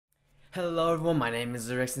Hello everyone, my name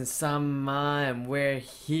is Erickson Sama and we're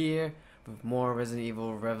here with more Resident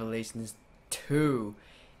Evil Revelations 2.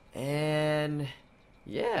 And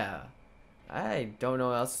yeah, I don't know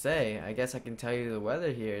what else to say. I guess I can tell you the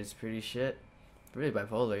weather here is pretty shit. Really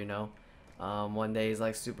bipolar, you know. One day is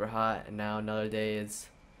like super hot and now another day is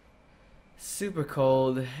super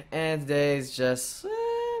cold, and today is just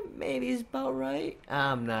maybe it's about right.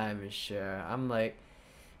 I'm not even sure.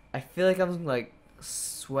 I feel like I'm like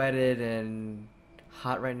sweated and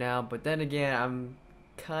hot right now, but then again, I'm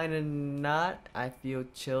kind of not. I feel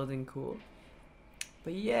chilled and cool.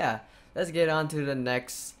 But yeah, let's get on to the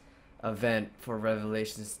next event for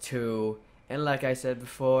Revelations 2. And like I said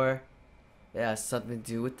before, it has something to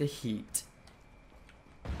do with the heat.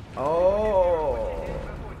 Oh,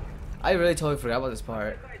 I really totally forgot about this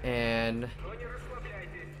part. And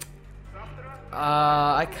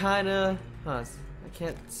I kind of, I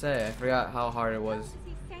can't say. I forgot how hard it was.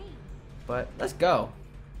 But let's go.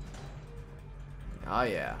 Oh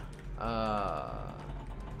yeah.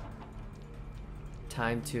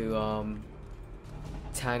 Time to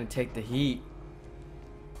take the heat.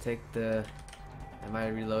 Take the. Am I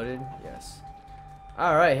reloaded? Yes.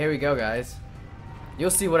 All right, here we go, guys. You'll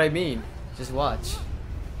see what I mean. Just watch.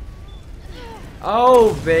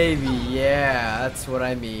 Oh baby, yeah, that's what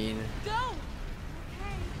I mean.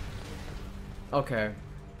 Okay.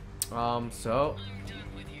 So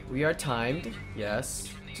we are timed, yes.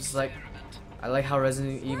 Just like I like how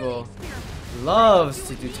Resident Evil loves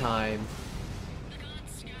to do time.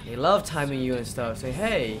 They love timing you and stuff. Say,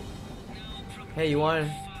 hey, you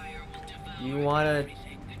wanna,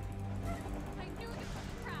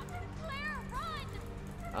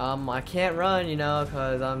 I can't run, you know,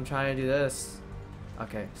 cause I'm trying to do this.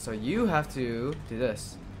 Okay, so you have to do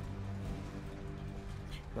this.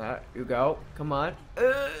 Alright, you go. Come on.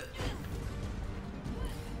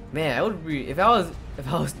 Man, I would be if I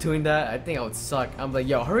was doing that. I think I would suck. I'm like,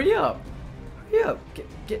 yo, hurry up,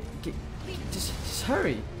 get, just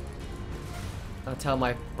hurry. I'll tell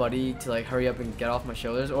my buddy to like hurry up and get off my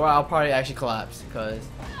shoulders, or I'll probably actually collapse because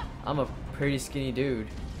I'm a pretty skinny dude.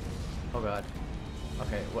 Oh god.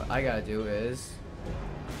 Okay, what I gotta do is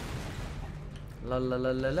la la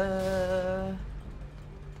la la la.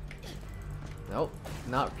 Nope,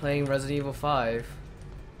 not playing Resident Evil 5.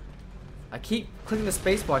 I keep clicking the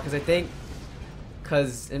spacebar because I think,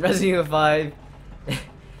 in Resident Evil 5,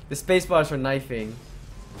 the spacebar is for knifing,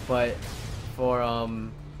 but for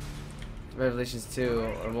Revelations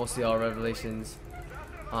 2, or mostly all Revelations,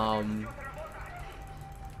 yeah.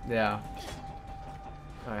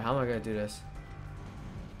 All right, how am I gonna do this?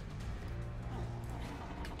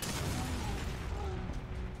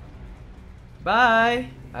 Bye.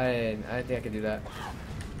 I think I can do that.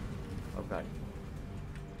 Oh god.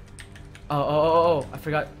 Oh, I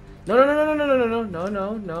forgot. No.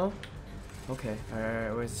 Okay,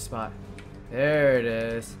 alright, where's the spot? There it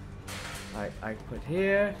is. Alright, I put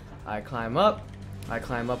here. I climb up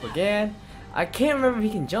again. I can't remember if he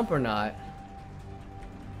can jump or not.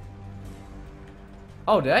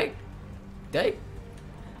 Oh, did I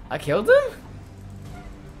killed him?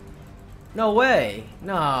 No way.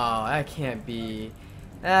 No, that can't be.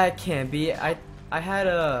 That can't be. I had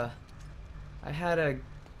a kill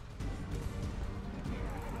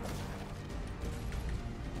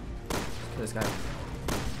this guy.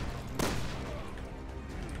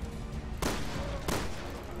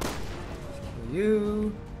 Kill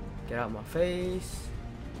you. Get out of my face.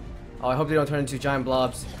 Oh, I hope they don't turn into giant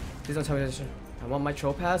blobs. Please don't tell me this. I want my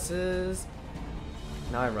troll passes.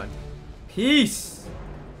 Now I run. Peace.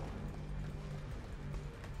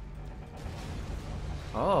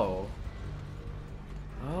 Oh.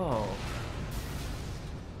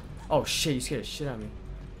 Oh shit, you scared the shit out of me.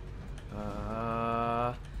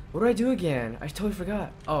 What do I do again? I totally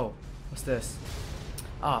forgot. Oh, what's this?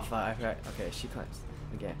 Oh, fuck, I forgot. Okay, she climbs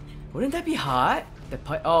again. Wouldn't that be hot?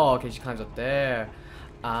 Oh, okay, she climbs up there.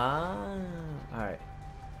 Ah, alright.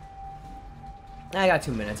 I got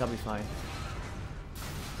 2 minutes, I'll be fine.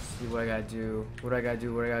 Let's see what I gotta do. What do I gotta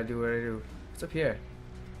do? What's up here?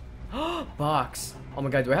 Box. Oh my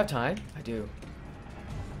god, do I have time? I do.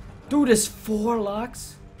 Dude, there's 4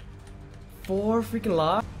 locks? 4 freaking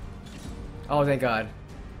locks? Oh, thank god.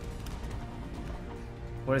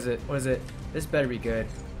 What is it? This better be good.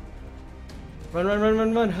 Run. Only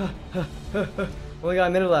got a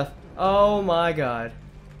minute left. Oh my god.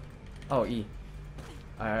 Oh, E.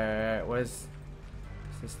 Alright, what's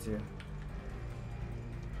this do?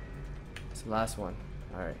 It's the last one.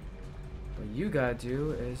 Alright. What you gotta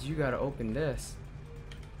do is you gotta open this.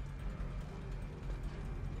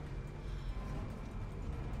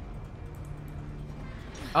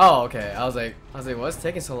 Oh, okay. I was like, what's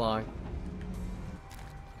taking so long?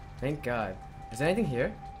 Thank God. Is there anything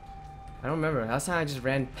here? I don't remember. Last time I just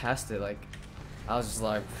ran past it. Like, I was just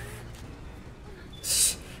like,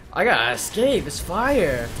 I gotta escape. It's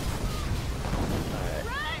fire. Alright.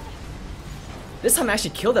 This time I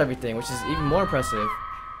actually killed everything, which is even more impressive.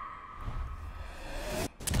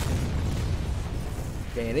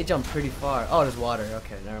 Dang, they jump pretty far. Oh, there's water.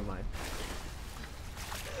 Okay, never mind.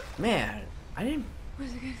 Man, I didn't.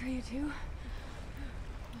 Was it good for you too?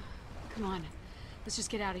 Come on, let's just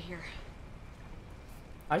get out of here.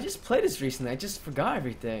 I just played this recently. I just forgot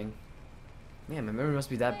everything. Man, my memory must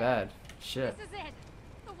be that bad. Shit. This is it.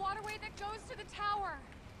 The waterway that goes to the tower.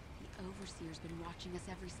 The Overseer's been watching us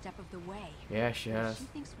every step of the way. Yeah, she has. She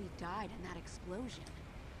thinks we died in that explosion.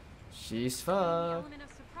 She's The fucked. element of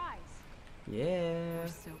surprise. Yeah. We're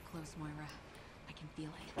so close, Moira. I can feel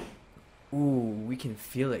it. Ooh, we can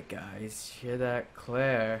feel it, guys. Hear that,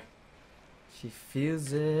 Claire? She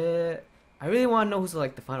feels it. I really want to know who's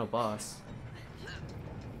like the final boss.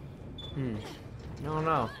 I don't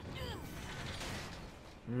know.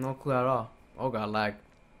 No clue at all. Oh god, lag.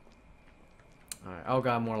 Alright, oh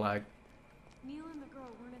god, more lag. Neil and the girl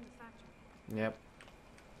weren't in the factory. Yep.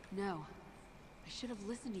 No, I should have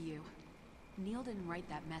listened to you. Neil didn't write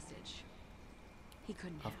that message. He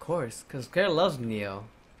couldn't have. Of course, because Claire loves Neil.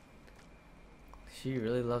 She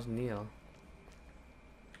really loves Neil.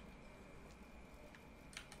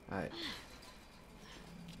 Alright.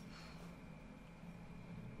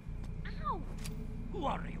 Ow! Who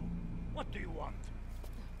are you? What do you want?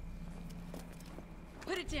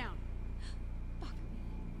 Put it down! Fuck.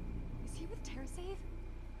 Is he with TerraSave?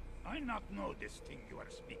 I not know this thing you are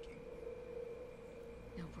speaking.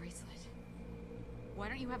 No bracelet. Why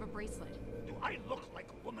don't you have a bracelet? Do I look like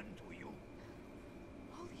a woman to you?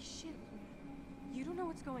 Holy shit. You don't know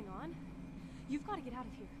what's going on? You've got to get out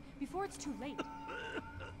of here before it's too late.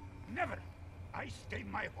 Never. I stay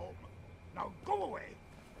my home. Now go away.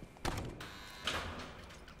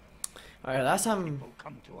 Alright, last time People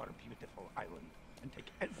come to our beautiful island and take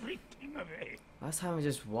everything away. I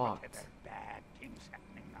just walked. Whatever bad things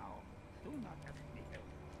happening now. Do not have any help.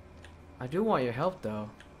 I do want your help though.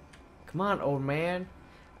 Come on, old man.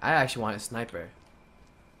 I actually want a sniper.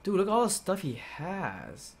 Dude, look at all the stuff he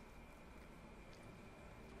has.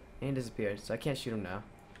 And disappeared, so I can't shoot him now.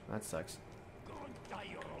 That sucks. Go and die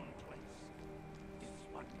your own place. This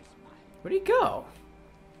one is mine. Where'd he go?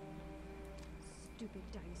 Stupid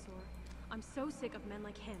dinosaur. I'm so sick of men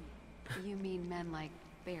like him. You mean men like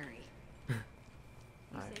Barry? You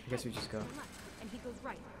Alright, say I guess we right, just go. turn left, and he goes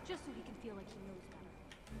right, just so he can feel like he knows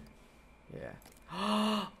better. Yeah.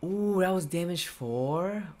 Ooh, that was damage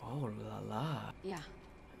 4? Oh la la. Yeah.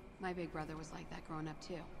 My big brother was like that growing up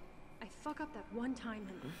too. I fuck up that one time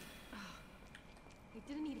and I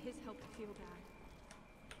didn't need his help to feel bad.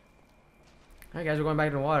 Alright guys, we're going back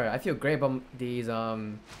in the water. I feel great about these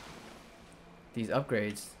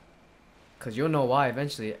upgrades. Cause you'll know why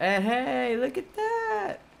eventually. And hey, look at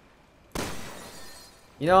that!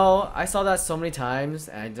 You know, I saw that so many times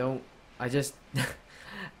and I just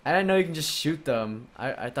I didn't know you can just shoot them.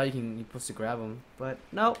 I thought you're supposed to grab them, but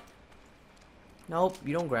nope. Nope,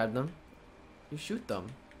 you don't grab them. You shoot them.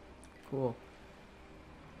 Cool.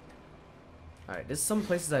 Alright, there's some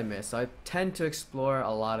places I missed, so I tend to explore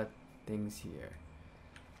a lot of things here.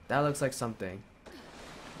 That looks like something.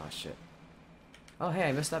 Oh shit. Oh hey,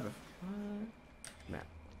 I missed that before. What? Map.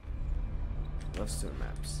 Love sewer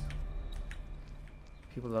maps.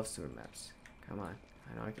 People love sewer maps. Come on.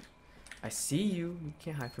 I know I see you. You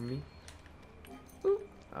can't hide from me.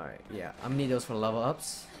 Alright, yeah. I'm gonna need those for level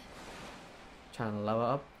ups. Trying to level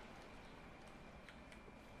up.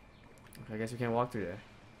 Okay, I guess we can't walk through there.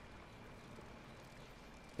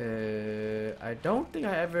 I don't think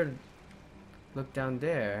I ever looked down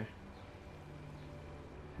there.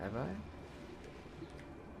 Have I?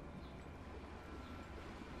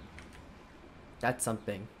 That's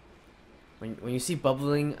something. When you see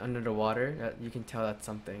bubbling under the water, you can tell that's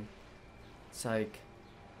something. It's like,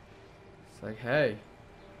 hey,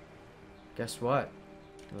 guess what?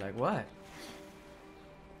 I'm like, what?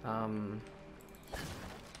 I'm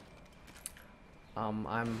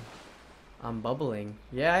bubbling.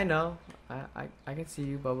 Yeah, I know. I can see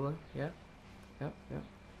you bubbling. Yeah. Yep.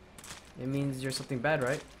 It means you're something bad,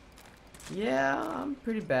 right? Yeah, I'm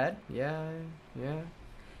pretty bad. Yeah.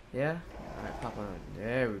 Alright, pop on.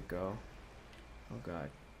 There we go. Oh god.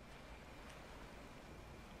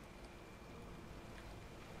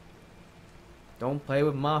 Don't play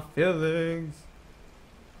with my feelings.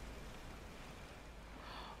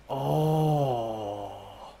 Oh.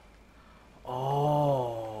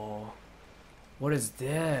 What what is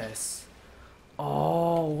this?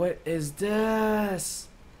 Oh, what is this?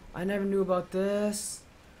 I never knew about this.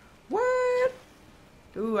 What?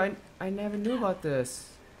 Dude, I never knew about this.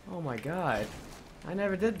 Oh my god. I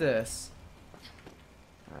never did this.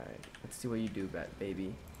 Alright, let's see what you do,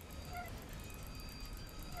 baby.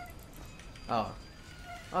 Oh.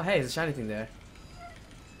 Oh, hey, there's a shiny thing there.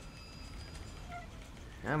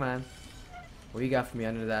 Come on. What do you got for me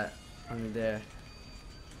under that? Under there?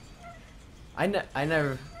 I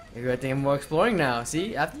never... Maybe I think I'm more exploring now.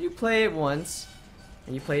 See? After you play it once,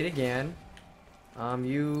 and you play it again,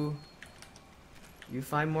 you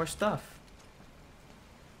find more stuff.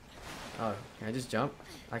 Oh, can I just jump?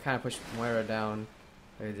 I kind of pushed Moira down.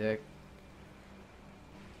 Hey, dick.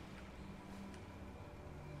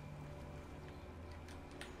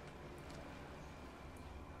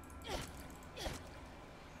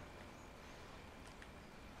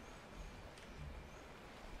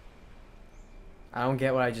 I don't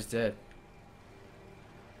get what I just did.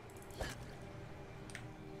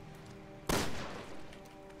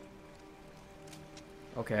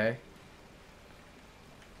 Okay.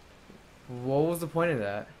 What was the point of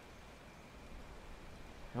that?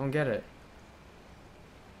 I don't get it.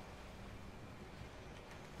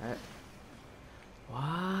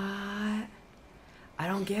 What? I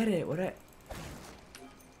don't get it. What did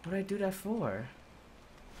I do that for?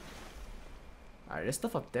 Alright, there's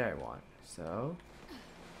stuff up there I want. So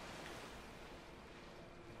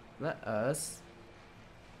let us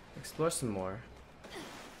explore some more.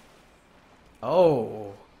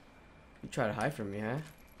 Oh, you try to hide from me, huh?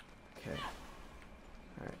 Okay.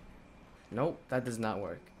 Alright. Nope, that does not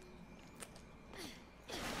work.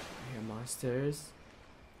 I hear monsters.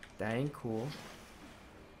 That ain't cool.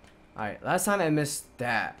 Alright, last time I missed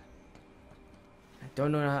that. I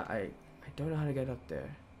don't know how I don't know how to get up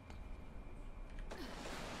there.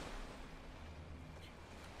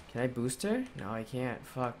 Can I boost her? No, I can't.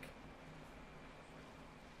 Fuck.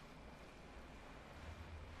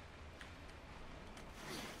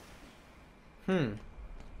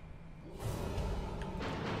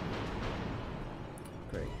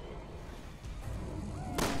 Great.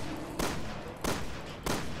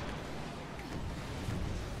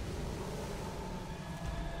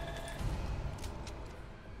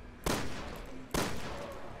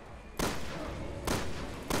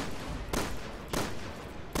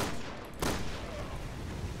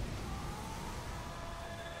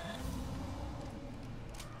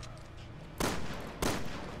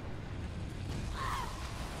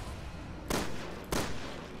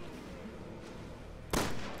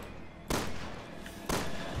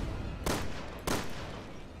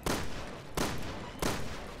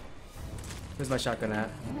 Where's my shotgun at?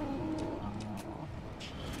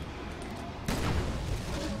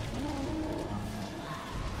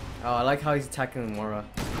 Oh, I like how he's attacking Mora.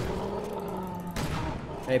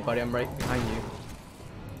 Hey, buddy, I'm right behind you.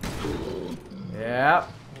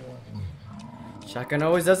 Yep. Shotgun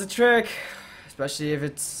always does a trick, especially if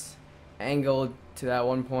it's angled to that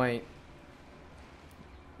one point.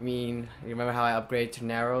 I mean, you remember how I upgrade to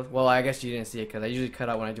narrow? Well, I guess you didn't see it because I usually cut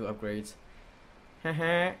out when I do upgrades.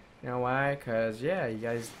 Haha. You know why? Because, yeah, you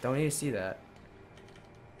guys don't need to see that.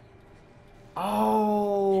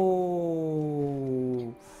 Oh!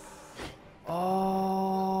 Oh!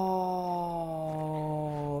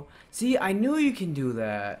 See, I knew you can do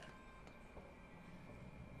that.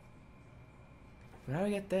 But how do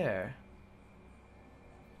I get there?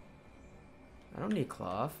 I don't need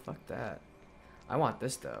cloth. Fuck that. I want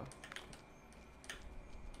this, though.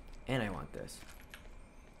 And I want this.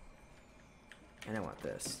 And I want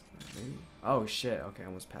this. Oh shit, okay, I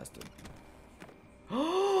almost passed it.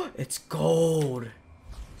 Oh, it's gold!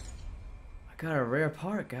 I got a rare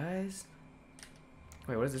part, guys.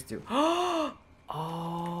 Wait, what does this do? Oh,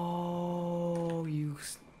 you...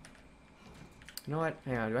 You know what?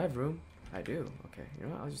 Hang on, do I have room? I do. Okay, you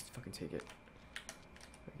know what? I'll just fucking take it.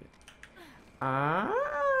 Ah,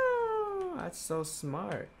 that's so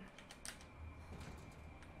smart.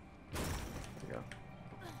 There we go.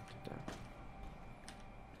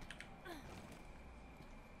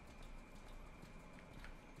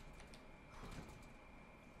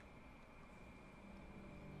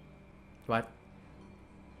 What?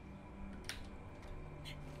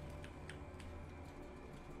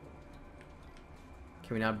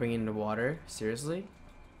 Can we not bring in the water? Seriously?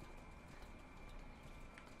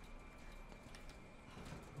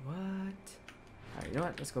 What? Alright, you know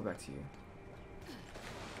what? Let's go back to you.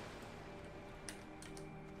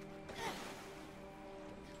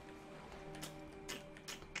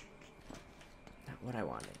 Not what I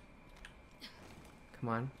wanted. Come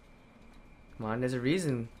on. Come on, there's a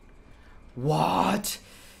reason What?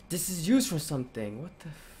 This is used for something. What the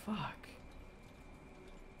fuck?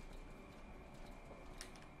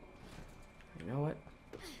 You know what?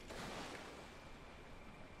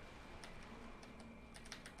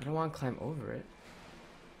 I don't want to climb over it.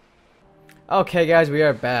 Okay, guys, we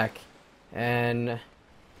are back. And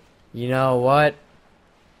you know what?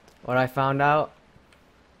 What I found out?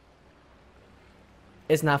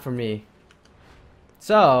 It's not for me.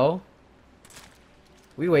 So,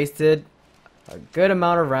 we wasted a good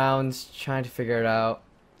amount of rounds trying to figure it out.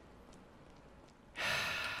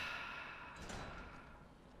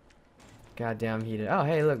 Goddamn heated. Oh,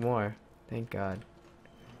 hey, look, more. Thank God.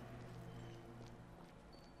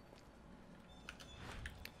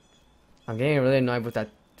 I'm getting really annoyed with that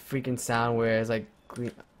freaking sound where it's like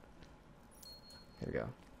green. Here we go.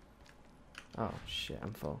 Oh, shit,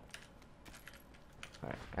 I'm full.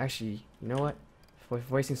 Alright, actually, you know what? For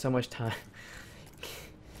wasting so much time.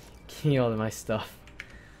 Give me all of my stuff.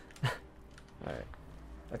 Alright.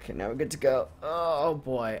 Okay, now we're good to go. Oh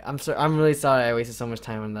boy. I'm really sorry I wasted so much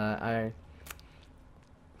time on that.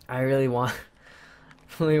 I really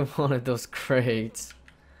wanted those crates.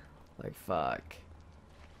 Like fuck.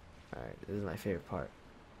 Alright, this is my favorite part.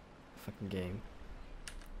 Fucking game.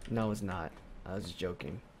 No, it's not. I was just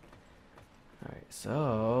joking. Alright,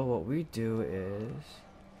 so what we do is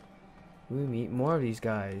we meet more of these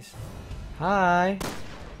guys. Hi!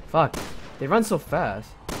 Fuck. They run so fast.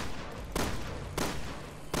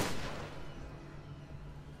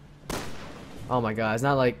 Oh my god, it's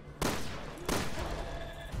not like...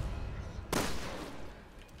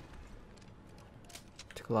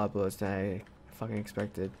 Took a lot of bullets than I fucking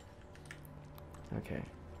expected. Okay.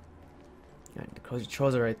 Yeah, the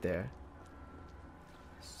controls are right there.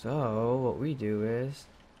 So, what we do is...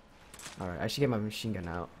 Alright, I should get my machine gun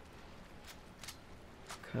out.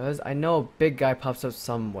 Because I know a big guy pops up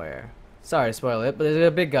somewhere. Sorry to spoil it, but there's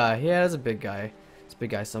a big guy. Yeah, there's a big guy. There's a big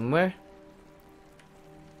guy somewhere.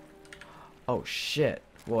 Oh shit.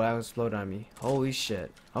 Whoa, that exploded on me. Holy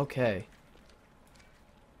shit. Okay.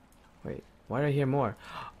 Wait, why did I hear more?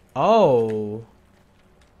 Oh.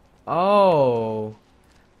 Oh.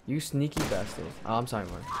 You sneaky bastards. Oh, I'm sorry,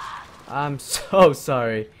 Mark. I'm so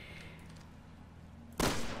sorry.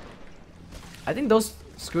 I think those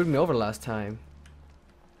screwed me over last time.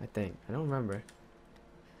 I think. I don't remember.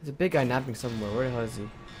 There's a big guy napping somewhere. Where the hell is he?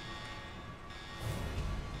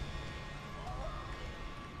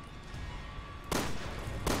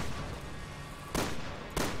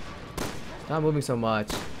 Not moving so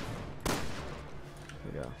much. Here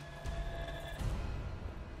we go.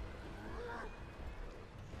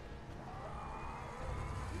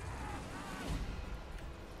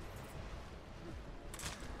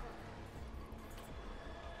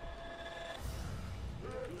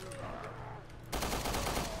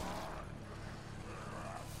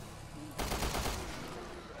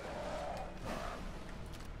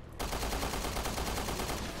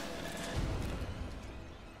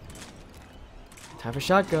 Time for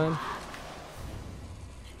shotgun.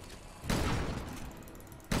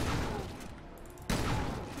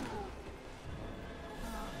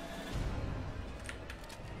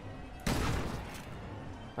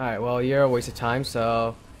 Alright, well, you're a waste of time,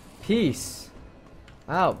 so peace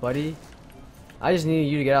out, buddy. I just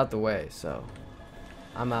needed you to get out the way, so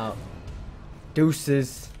I'm out.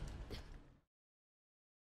 Deuces.